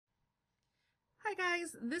Hi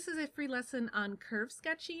guys, this is a free lesson on curve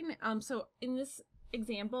sketching. So in this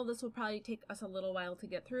example, this will probably take us a little while to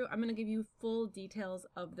get through. I'm going to give you full details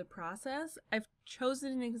of the process. I've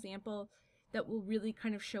chosen an example that will really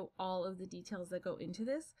kind of show all of the details that go into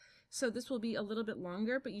this. So this will be a little bit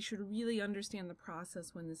longer, but you should really understand the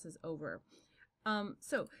process when this is over.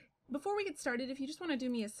 So before we get started, if you just want to do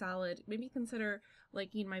me a solid, maybe consider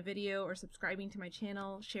liking my video or subscribing to my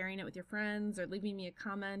channel, sharing it with your friends, or leaving me a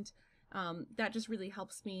comment. That just really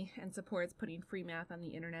helps me and supports putting free math on the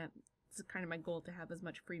internet. It's kind of my goal to have as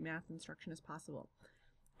much free math instruction as possible.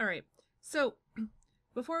 All right, so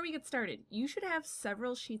before we get started, you should have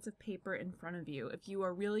several sheets of paper in front of you if you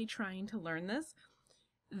are really trying to learn this.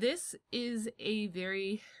 This is a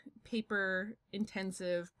very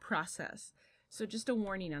paper-intensive process, so just a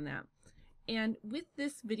warning on that. And with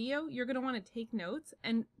this video, you're going to want to take notes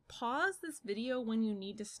and pause this video when you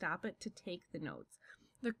need to stop it to take the notes.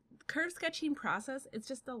 The curve sketching process, it's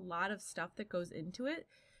just a lot of stuff that goes into it.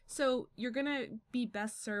 So you're going to be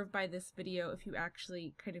best served by this video if you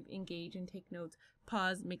actually kind of engage and take notes,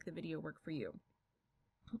 pause, make the video work for you.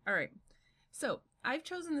 All right, so I've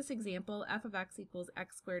chosen this example, f of x equals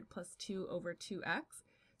x squared plus 2 over 2x.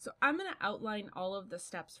 So I'm going to outline all of the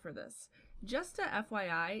steps for this. Just a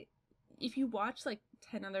FYI, if you watch like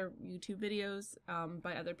 10 other YouTube videos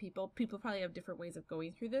by other people probably have different ways of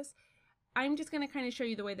going through this. I'm just going to kind of show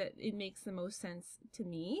you the way that it makes the most sense to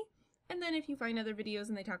me. And then if you find other videos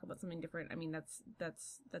and they talk about something different, I mean,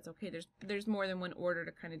 that's okay. There's more than one order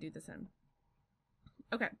to kind of do this in.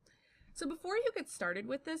 Okay. So before you get started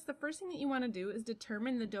with this, the first thing that you want to do is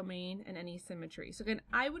determine the domain and any symmetry. So again,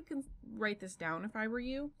 I would write this down if I were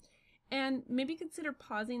you, and maybe consider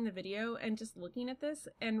pausing the video and just looking at this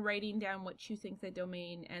and writing down what you think the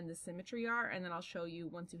domain and the symmetry are, and then I'll show you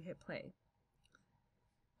once you hit play.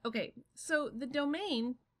 Okay, so the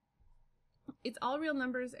domain, it's all real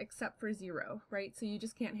numbers except for 0, right? So you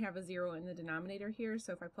just can't have a 0 in the denominator here.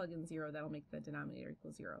 So if I plug in 0, that'll make the denominator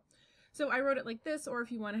equal 0. So I wrote it like this, or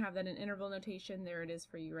if you want to have that in interval notation, there it is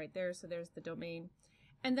for you right there. So there's the domain.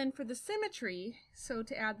 And then for the symmetry, so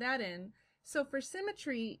to add that in, so for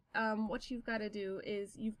symmetry, what you've got to do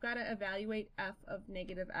is you've got to evaluate f of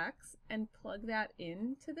negative x and plug that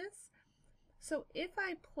into this. So if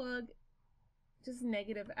I plug just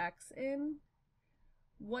negative x in,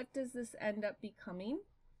 what does this end up becoming?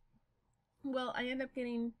 Well, I end up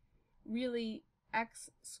getting really x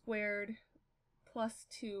squared plus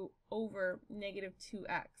 2 over negative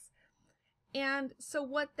 2x. And so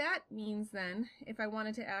what that means then, if I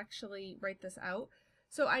wanted to actually write this out,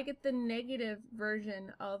 so I get the negative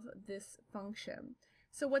version of this function.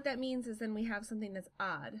 So what that means is then we have something that's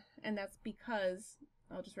odd, and that's because,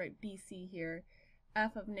 I'll just write BC here,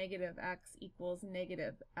 f of negative x equals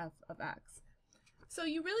negative f of x. So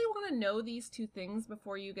you really want to know these two things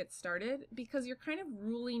before you get started, because you're kind of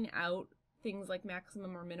ruling out things like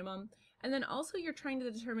maximum or minimum, and then also you're trying to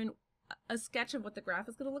determine a sketch of what the graph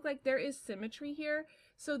is going to look like. There is symmetry here,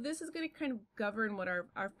 so this is going to kind of govern what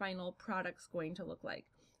our final product's going to look like.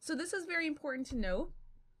 So this is very important to know.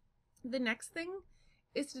 The next thing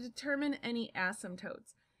is to determine any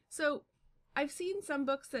asymptotes. So I've seen some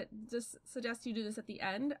books that just suggest you do this at the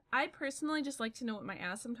end. I personally just like to know what my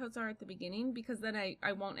asymptotes are at the beginning, because then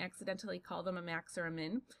I won't accidentally call them a max or a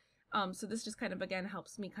min. So this just kind of, again,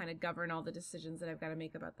 helps me kind of govern all the decisions that I've got to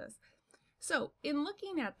make about this. So in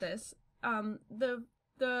looking at this, the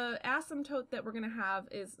asymptote that we're going to have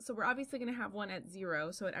is, so we're obviously going to have one at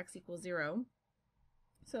 0, so at x equals 0.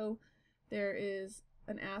 So there is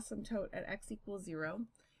an asymptote at x equals 0.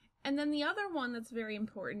 And then the other one that's very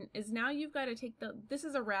important is now you've got to take this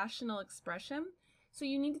is a rational expression, so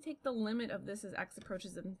you need to take the limit of this as x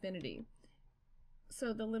approaches infinity.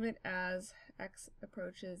 So the limit as x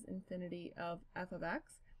approaches infinity of f of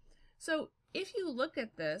x. So if you look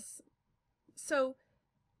at this, so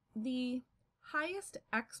the highest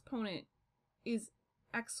exponent is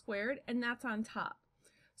x squared, and that's on top.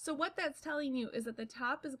 So what that's telling you is that the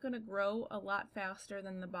top is going to grow a lot faster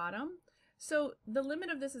than the bottom. So the limit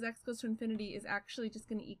of this as x goes to infinity is actually just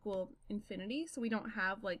going to equal infinity. So we don't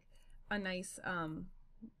have like a nice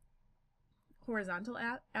horizontal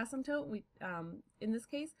asymptote in this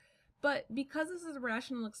case. But because this is a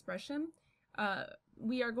rational expression,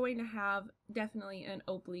 we are going to have definitely an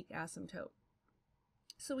oblique asymptote.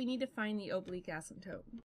 So we need to find the oblique asymptote.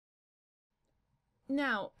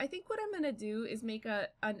 Now, I think what I'm going to do is make a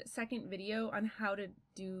second video on how to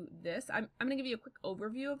do this. I'm going to give you a quick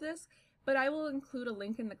overview of this, but I will include a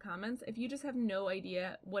link in the comments. If you just have no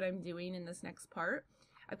idea what I'm doing in this next part,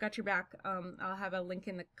 I've got your back. I'll have a link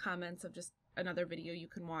in the comments of just another video you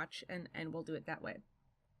can watch, and we'll do it that way.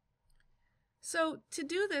 So to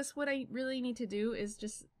do this, what I really need to do is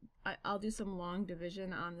just, I'll do some long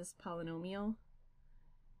division on this polynomial.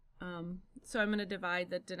 So I'm going to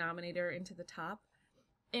divide the denominator into the top.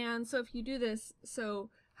 And so if you do this,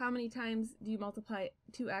 so how many times do you multiply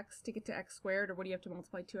 2x to get to x squared, or what do you have to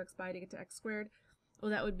multiply 2x by to get to x squared? Well,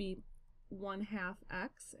 that would be 1/2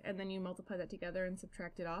 x, and then you multiply that together and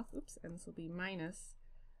subtract it off. Oops, and this will be minus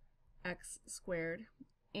x squared.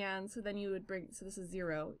 And so then you would bring, so this is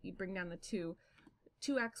 0, you bring down the 2.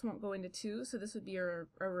 2x won't go into 2, so this would be a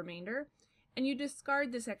remainder. And you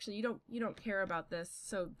discard this, actually, you don't care about this,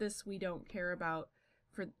 so this we don't care about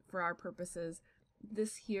for our purposes.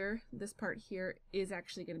 This here, this part here, is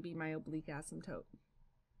actually going to be my oblique asymptote.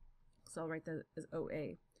 So I'll write that as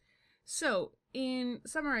OA. So in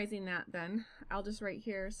summarizing that then, I'll just write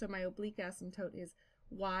here, so my oblique asymptote is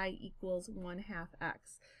y equals 1/2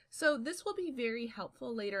 x. So this will be very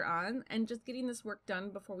helpful later on, and just getting this work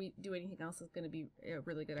done before we do anything else is going to be a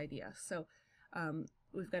really good idea. So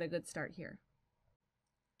we've got a good start here.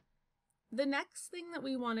 The next thing that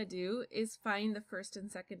we want to do is find the first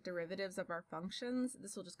and second derivatives of our functions.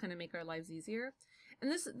 This will just kind of make our lives easier.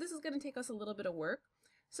 And this is going to take us a little bit of work.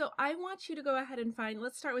 So I want you to go ahead and find,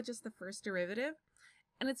 let's start with just the first derivative.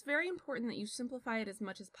 And it's very important that you simplify it as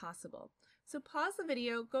much as possible. So pause the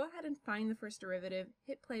video, go ahead and find the first derivative,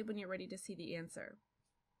 hit play when you're ready to see the answer.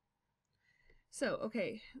 So,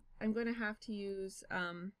 okay, I'm going to have to use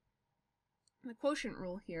the quotient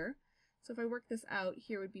rule here. So if I work this out,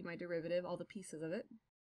 here would be my derivative, all the pieces of it.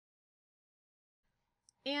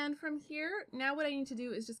 And from here, now what I need to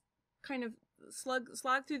do is just kind of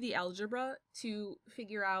slog through the algebra to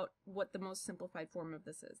figure out what the most simplified form of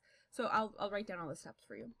this is. So I'll write down all the steps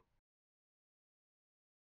for you.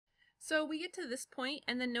 So we get to this point,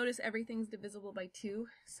 and then notice everything's divisible by 2.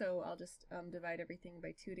 So I'll just divide everything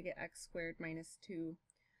by 2 to get x squared minus 2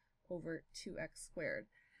 over 2x squared.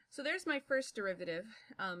 So there's my first derivative.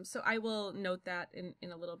 So I will note that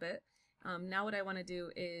in a little bit. Now what I want to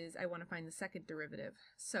do is I want to find the second derivative.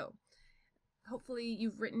 So hopefully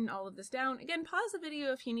you've written all of this down. Again, pause the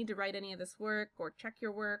video if you need to write any of this work or check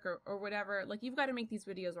your work or whatever. Like, you've got to make these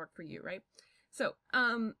videos work for you, right? So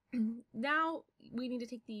now we need to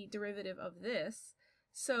take the derivative of this.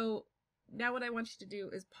 So now what I want you to do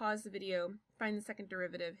is pause the video, find the second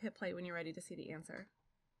derivative, hit play when you're ready to see the answer.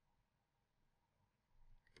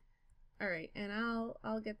 All right, and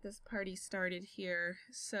I'll get this party started here.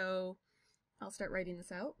 So I'll start writing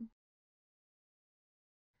this out.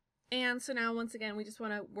 And so now, once again, we just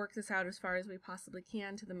want to work this out as far as we possibly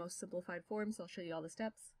can to the most simplified form, so I'll show you all the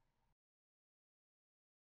steps.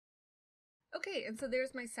 Okay, and so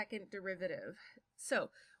there's my second derivative.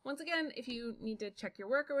 So once again, if you need to check your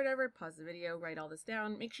work or whatever, pause the video, write all this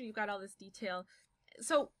down, make sure you've got all this detail.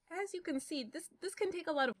 So as you can see, this can take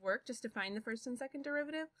a lot of work just to find the first and second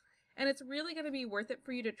derivative, and it's really going to be worth it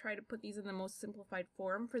for you to try to put these in the most simplified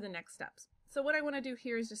form for the next steps. So what I want to do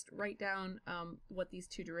here is just write down what these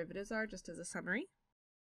two derivatives are, just as a summary.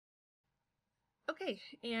 Okay,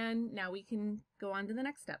 and now we can go on to the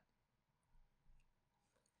next step.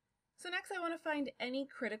 So next I want to find any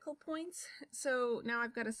critical points. So now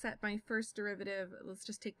I've got to set my first derivative. Let's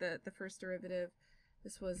just take the first derivative.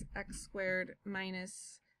 This was x squared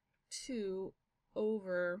minus 2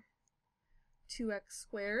 over 2x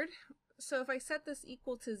squared. So if I set this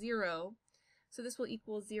equal to 0, so this will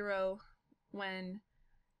equal 0 when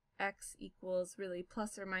x equals really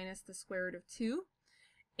plus or minus the square root of 2.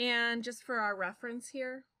 And just for our reference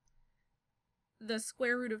here, the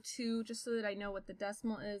square root of 2, just so that I know what the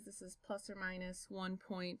decimal is, this is plus or minus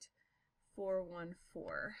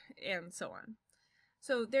 1.414, and so on.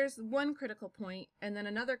 So there's one critical point, and then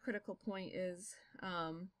another critical point is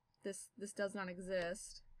this does not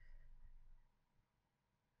exist.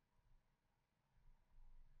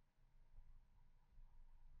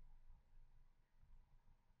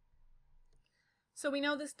 So we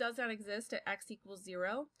know this does not exist at x equals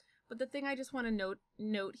 0, but the thing I just want to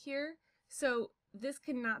note here, so this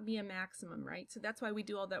cannot be a maximum, right? So that's why we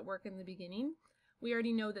do all that work in the beginning. We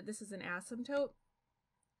already know that this is an asymptote,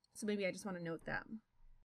 so maybe I just want to note that.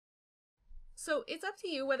 So it's up to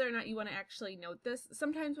you whether or not you want to actually note this.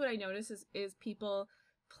 Sometimes what I notice is people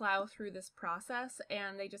plow through this process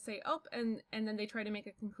and they just say, oh, and then they try to make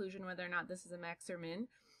a conclusion whether or not this is a max or min.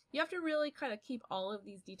 You have to really kind of keep all of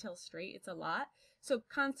these details straight. It's a lot. So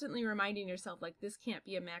constantly reminding yourself, like, this can't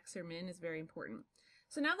be a max or min is very important.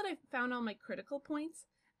 So now that I've found all my critical points,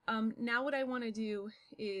 now what I want to do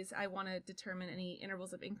is I want to determine any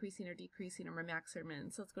intervals of increasing or decreasing or max or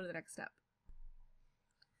min. So let's go to the next step.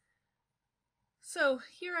 So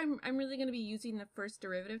here I'm really going to be using the first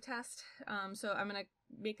derivative test. So I'm going to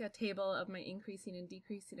make a table of my increasing and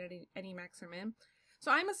decreasing at any max or min.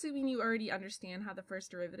 So I'm assuming you already understand how the first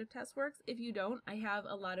derivative test works. If you don't, I have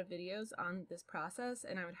a lot of videos on this process,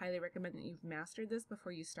 and I would highly recommend that you've mastered this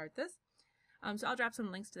before you start this. So I'll drop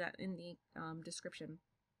some links to that in the description.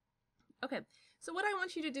 Okay, so what I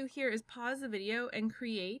want you to do here is pause the video and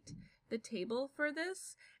create the table for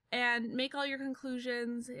this and make all your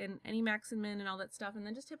conclusions and any max and min and all that stuff, and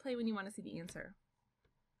then just hit play when you want to see the answer.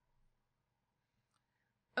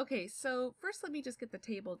 Okay, so first let me just get the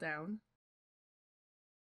table down.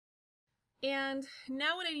 And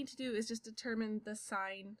now what I need to do is just determine the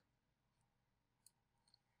sign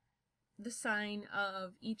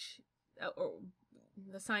of each, or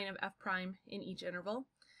the sign of f prime in each interval.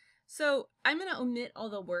 So I'm going to omit all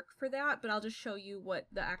the work for that, but I'll just show you what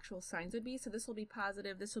the actual signs would be. So this will be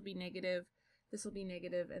positive, this will be negative, this will be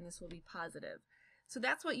negative, and this will be positive. So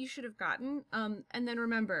that's what you should have gotten. And then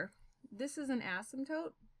remember, this is an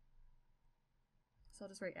asymptote. So I'll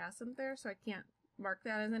just write asymptote there, so I can't mark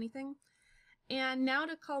that as anything. And now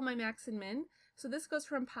to call my max and min. So this goes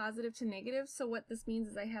from positive to negative. So what this means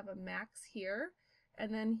is I have a max here,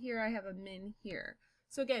 and then here I have a min here.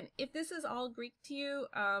 So again, if this is all Greek to you,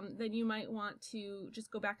 then you might want to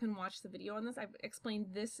just go back and watch the video on this. I've explained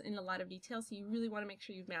this in a lot of detail, so you really want to make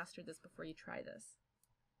sure you've mastered this before you try this.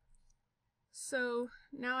 So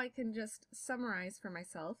now I can just summarize for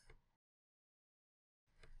myself.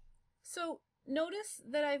 So notice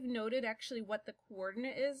that I've noted actually what the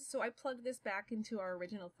coordinate is, so I plugged this back into our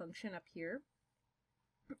original function up here.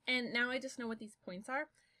 And now I just know what these points are.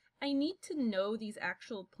 I need to know these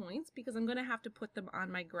actual points because I'm going to have to put them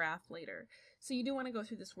on my graph later. So you do want to go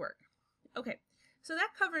through this work. Okay, so that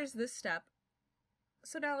covers this step.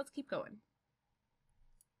 So now let's keep going.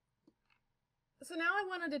 So now I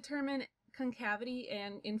want to determine concavity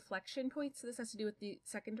and inflection points. So this has to do with the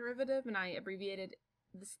second derivative, and I abbreviated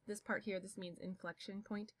this part here. This means inflection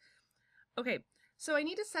point. Okay, so I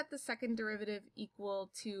need to set the second derivative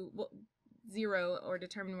equal to 0 or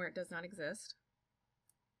determine where it does not exist.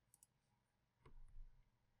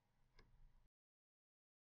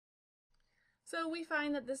 So we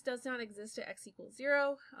find that this does not exist at x equals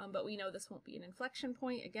 0, but we know this won't be an inflection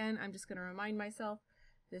point. Again, I'm just going to remind myself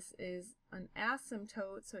this is an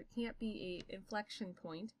asymptote, so it can't be an inflection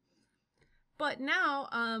point. But now,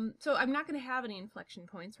 so I'm not going to have any inflection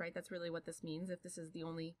points, right? That's really what this means if this is the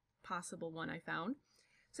only possible one I found.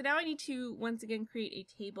 So now I need to, once again, create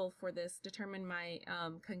a table for this, determine my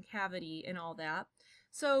concavity and all that.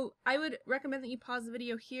 So I would recommend that you pause the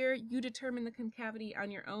video here, you determine the concavity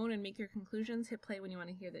on your own and make your conclusions. Hit play when you want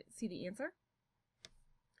to see the answer.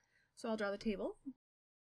 So I'll draw the table.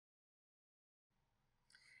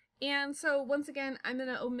 And so once again, I'm going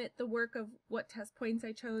to omit the work of what test points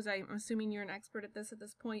I chose. I'm assuming you're an expert at this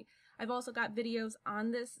point. I've also got videos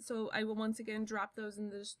on this, so I will once again drop those in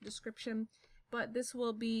the description. But this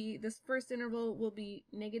first interval will be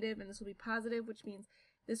negative and this will be positive, which means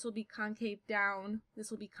this will be concave down,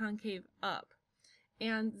 this will be concave up.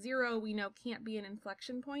 And 0 we know can't be an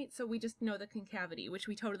inflection point, so we just know the concavity, which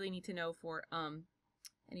we totally need to know for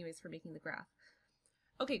for making the graph.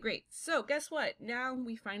 Okay, great. So guess what? Now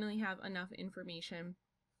we finally have enough information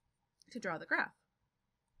to draw the graph.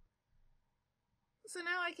 So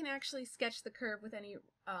now I can actually sketch the curve with any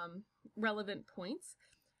relevant points.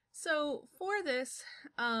 So for this,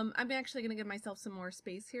 I'm actually going to give myself some more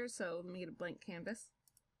space here, so let me get a blank canvas.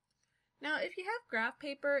 Now, if you have graph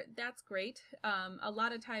paper, that's great. A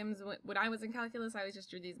lot of times when I was in calculus, I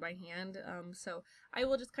just drew these by hand. So I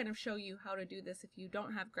will just kind of show you how to do this if you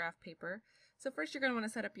don't have graph paper. So first you're going to want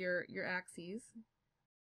to set up your axes.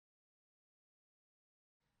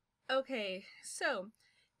 Okay, so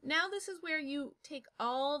now this is where you take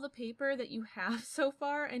all the paper that you have so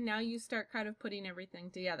far and now you start kind of putting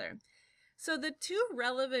everything together. So the two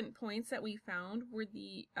relevant points that we found were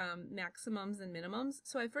the maximums and minimums.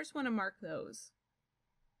 So I first want to mark those.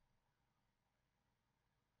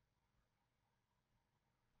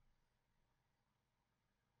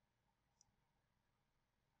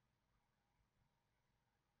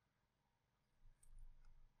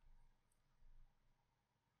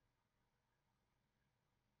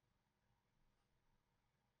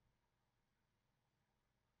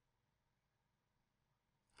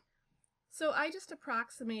 So I just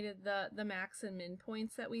approximated the max and min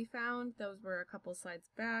points that we found. Those were a couple slides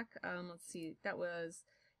back. Let's see, that was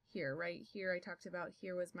here, right here I talked about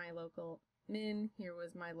here was my local min, here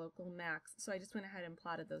was my local max. So I just went ahead and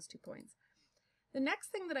plotted those 2 points. The next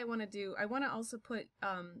thing that I want to do, I want to also put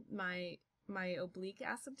my oblique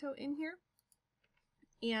asymptote in here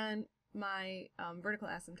and my vertical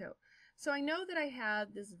asymptote. So I know that I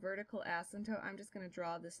had this vertical asymptote. I'm just going to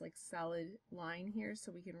draw this like solid line here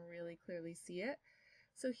so we can really clearly see it.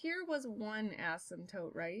 So here was one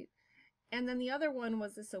asymptote, right? And then the other one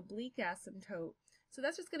was this oblique asymptote. So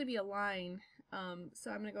that's just going to be a line.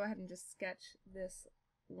 So I'm going to go ahead and just sketch this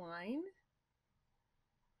line.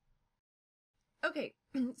 Okay,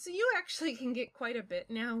 so you actually can get quite a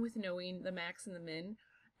bit now with knowing the max and the min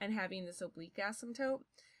and having this oblique asymptote.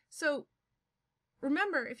 So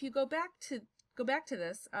remember, if you go back to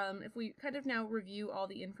this, if we kind of now review all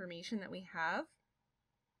the information that we have.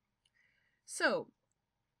 So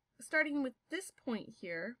starting with this point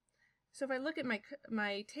here, so if I look at my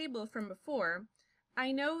table from before,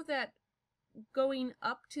 I know that going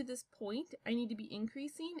up to this point, I need to be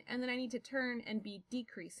increasing, and then I need to turn and be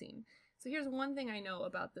decreasing. So here's one thing I know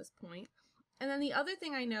about this point. And then the other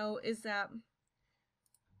thing I know is that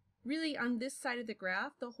really on this side of the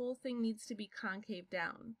graph, the whole thing needs to be concave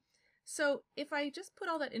down. So if I just put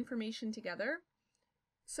all that information together,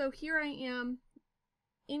 so here I am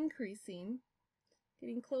increasing,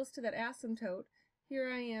 getting close to that asymptote.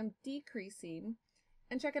 Here I am decreasing,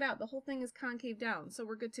 and check it out, the whole thing is concave down, so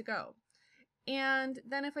we're good to go. And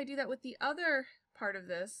then if I do that with the other part of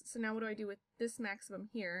this, so now what do I do with this maximum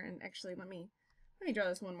here? And actually, let me draw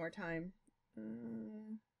this one more time. There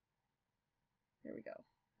we go.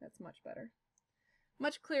 That's much better.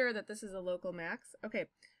 Much clearer that this is a local max. Okay,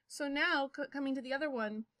 so now coming to the other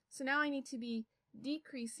one, so now I need to be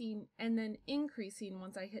decreasing and then increasing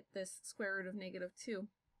once I hit this square root of -2.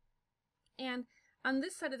 And on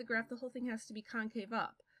this side of the graph, the whole thing has to be concave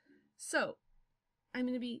up. So I'm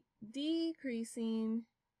going to be decreasing,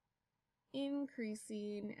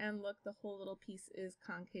 increasing, and look, the whole little piece is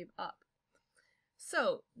concave up.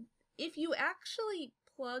 So if you actually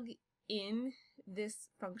plug in this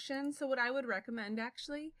function, so what I would recommend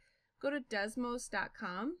actually, go to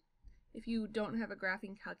desmos.com if you don't have a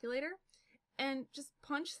graphing calculator, and just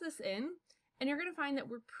punch this in, and you're going to find that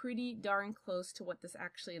we're pretty darn close to what this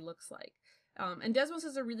actually looks like. And Desmos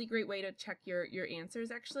is a really great way to check your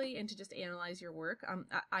answers actually, and to just analyze your work.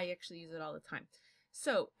 I actually use it all the time.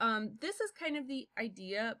 So this is kind of the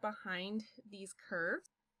idea behind these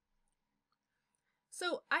curves.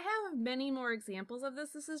 So I have many more examples of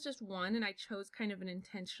this. This is just one, and I chose kind of an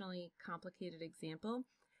intentionally complicated example.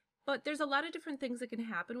 But there's a lot of different things that can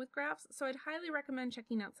happen with graphs, so I'd highly recommend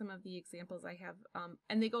checking out some of the examples I have,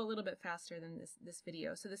 and they go a little bit faster than this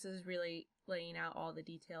video. So this is really laying out all the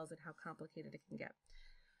details and how complicated it can get.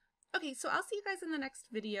 Okay, so I'll see you guys in the next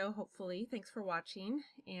video, hopefully. Thanks for watching,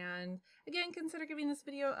 and again, consider giving this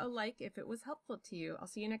video a like if it was helpful to you. I'll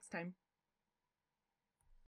see you next time.